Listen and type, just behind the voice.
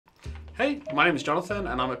Hey, my name is Jonathan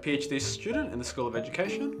and I'm a PhD student in the School of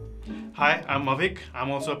Education. Hi, I'm Avik.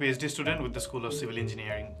 I'm also a PhD student with the School of Civil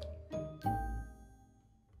Engineering.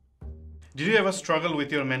 Did you ever struggle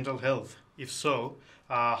with your mental health? If so,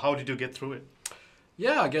 how did you get through it?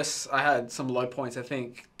 Yeah, I guess I had some low points. I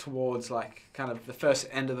think towards like kind of the first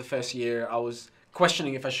end of the first year, I was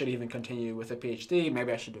questioning if I should even continue with a PhD.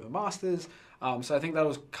 Maybe I should do a master's. So I think that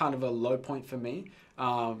was kind of a low point for me.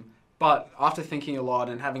 But after thinking a lot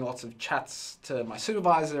and having lots of chats to my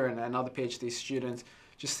supervisor and other PhD students,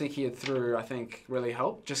 just thinking it through, I think really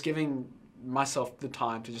helped. Just giving myself the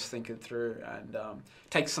time to just think it through and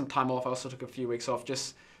take some time off. I also took a few weeks off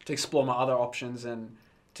just to explore my other options and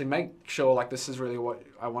to make sure like this is really what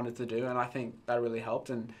I wanted to do, and I think that really helped.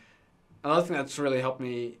 And another thing that's really helped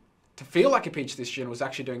me to feel like a PhD student was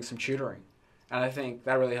actually doing some tutoring, and I think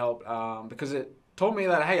that really helped because it taught me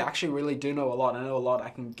that hey, I actually really do know a lot. I know a lot. I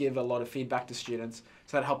can give a lot of feedback to students,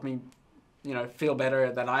 so that helped me, feel better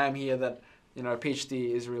that I am here. That a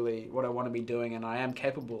PhD is really what I want to be doing, and I am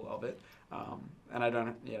capable of it. And I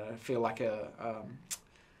don't, feel like a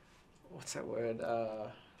what's that word?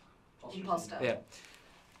 Imposter. Yeah.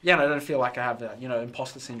 Yeah, and I don't feel like I have that,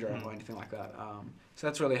 imposter syndrome or anything like that. So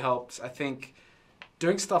that's really helped. I think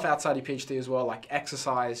doing stuff outside your PhD as well, like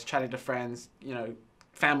exercise, chatting to friends,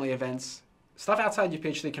 family events, stuff outside your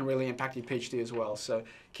PhD can really impact your PhD as well. So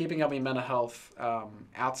keeping up your mental health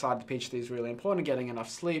outside the PhD is really important. Getting enough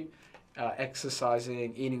sleep,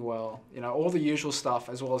 exercising, eating well, all the usual stuff,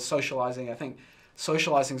 as well as socializing. I think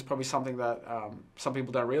socializing is probably something that some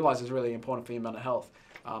people don't realize is really important for your mental health.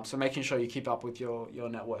 So making sure you keep up with your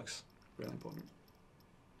networks, really important.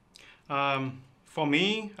 For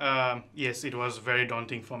me, yes, it was very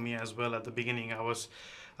daunting for me as well. At the beginning, I was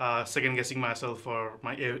second guessing myself for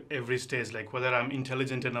my every stage, like whether I'm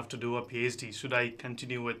intelligent enough to do a PhD, should I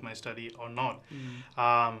continue with my study or not.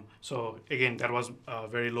 So again, that was a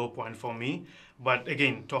very low point for me. But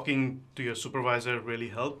again, talking to your supervisor really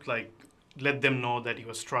helped. Like, let them know that you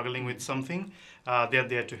are struggling with something. They're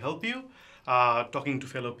there to help you. Talking to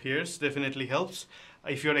fellow peers definitely helps.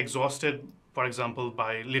 If you're exhausted, for example,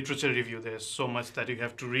 by literature review, there's so much that you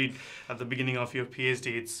have to read at the beginning of your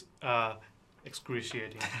PhD. It's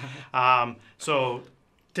excruciating. So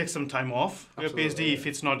take some time off your PhD. Yeah. If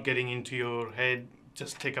it's not getting into your head,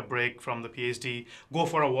 just take a break from the PhD. Go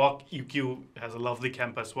for a walk. UQ has a lovely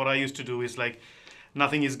campus. What I used to do is like,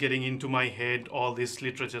 nothing is getting into my head, all this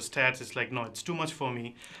literature stats. It's like, no, it's too much for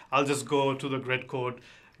me. I'll just go to the grad court,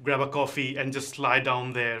 grab a coffee, and just lie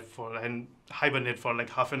down there and hibernate for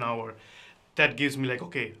like half an hour. That gives me like,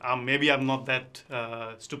 okay, maybe I'm not that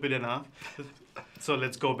stupid enough. So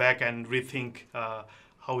let's go back and rethink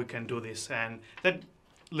how we can do this. And that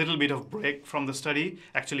little bit of break from the study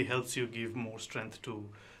actually helps you give more strength to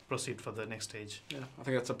proceed for the next stage. Yeah, I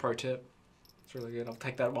think that's a pro tip. It's really good. I'll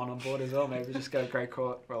take that one on board as well. Maybe just go grad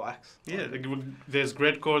court, relax. Yeah, there's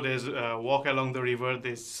grad court, there's walk along the river,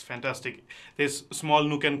 there's fantastic. There's small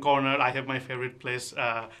nook and corner. I have my favorite place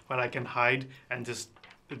where I can hide and just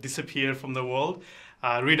disappear from the world.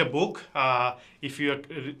 Read a book. If you're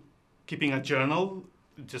keeping a journal,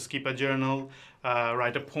 just keep a journal.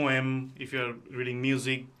 Write a poem. If you're reading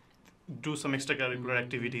music, do some extracurricular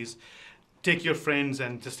activities. Take your friends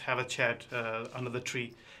and just have a chat under the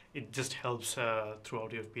tree. It just helps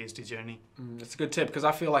throughout your PhD journey. It's a good tip because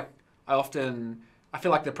I feel like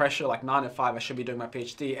the pressure, like 9 to 5, I should be doing my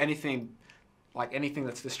PhD. Anything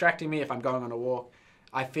that's distracting me, if I'm going on a walk,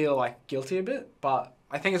 I feel like guilty a bit. But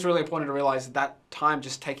I think it's really important to realize that time,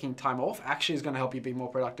 just taking time off, actually is going to help you be more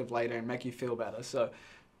productive later and make you feel better. So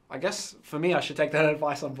I guess for me, I should take that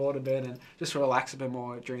advice on board a bit and just relax a bit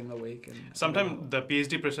more during the week. Sometimes the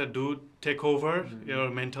PhD pressure do take over your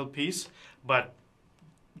mental peace, but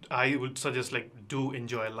I would suggest do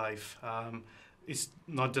enjoy life. It's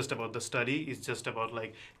not just about the study, it's just about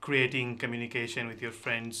creating communication with your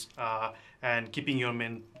friends and keeping your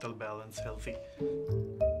mental balance healthy.